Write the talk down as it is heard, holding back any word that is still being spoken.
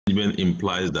management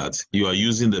implies that you are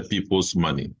using the people's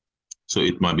money. So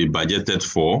it might be budgeted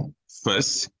for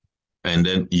first and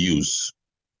then use.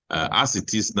 As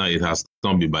it is now, it has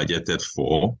not been budgeted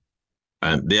for,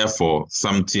 and therefore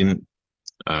something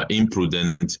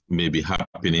imprudent may be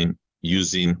happening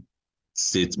using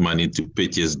state money to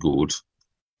purchase gold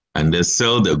and then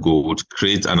sell the gold,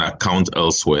 create an account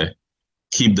elsewhere,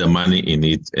 keep the money in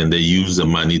it, and then use the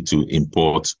money to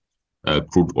import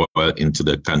crude oil into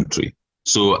the country.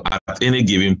 So at any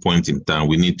given point in time,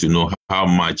 we need to know how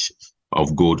much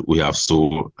of gold we have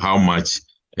sold, how much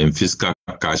in fiscal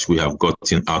cash we have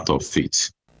gotten out of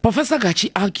it. Professor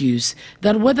Gatsi argues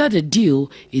that whether the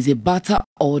deal is a barter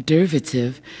or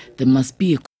derivative, there must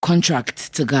be a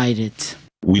contract to guide it.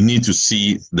 We need to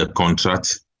see the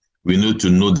contract. We need to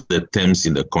know the terms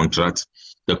in the contract.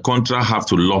 The contract have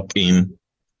to lock in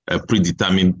a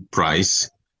predetermined price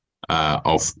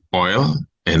of oil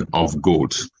and of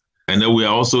gold. And then we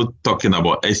are also talking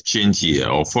about exchange here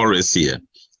or forex here.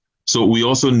 So we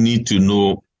also need to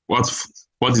know what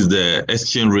is the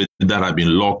exchange rate that have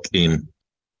been locked in